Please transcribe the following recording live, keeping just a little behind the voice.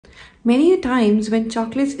Many times when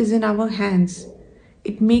chocolates is in our hands,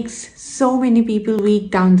 it makes so many people weak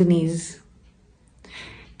down the knees.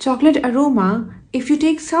 Chocolate aroma, if you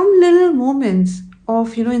take some little moments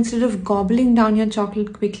of, instead of gobbling down your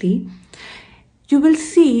chocolate quickly, you will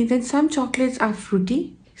see that some chocolates are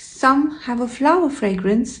fruity, some have a flower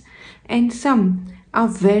fragrance, and some are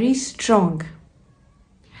very strong.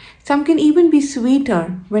 Some can even be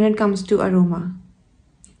sweeter when it comes to aroma.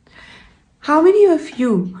 How many of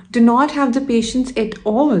you do not have the patience at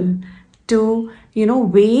all to,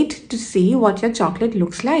 wait to see what your chocolate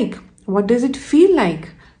looks like? What does it feel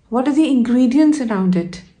like? What are the ingredients around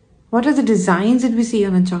it? What are the designs that we see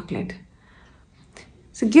on a chocolate?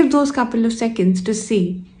 So give those couple of seconds to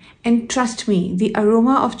see. And trust me, the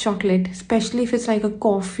aroma of chocolate, especially if it's like a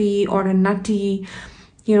coffee or a nutty,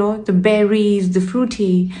 the berries, the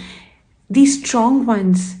fruity, these strong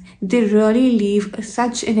ones, they really leave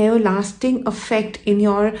such an everlasting effect in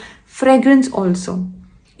your fragrance also.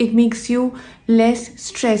 It makes you less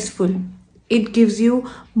stressful. It gives you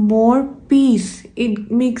more peace.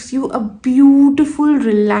 It makes you a beautiful,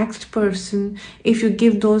 relaxed person if you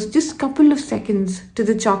give those just couple of seconds to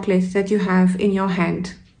the chocolates that you have in your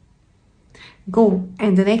hand. Go,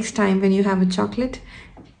 and the next time when you have a chocolate,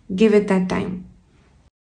 give it that time.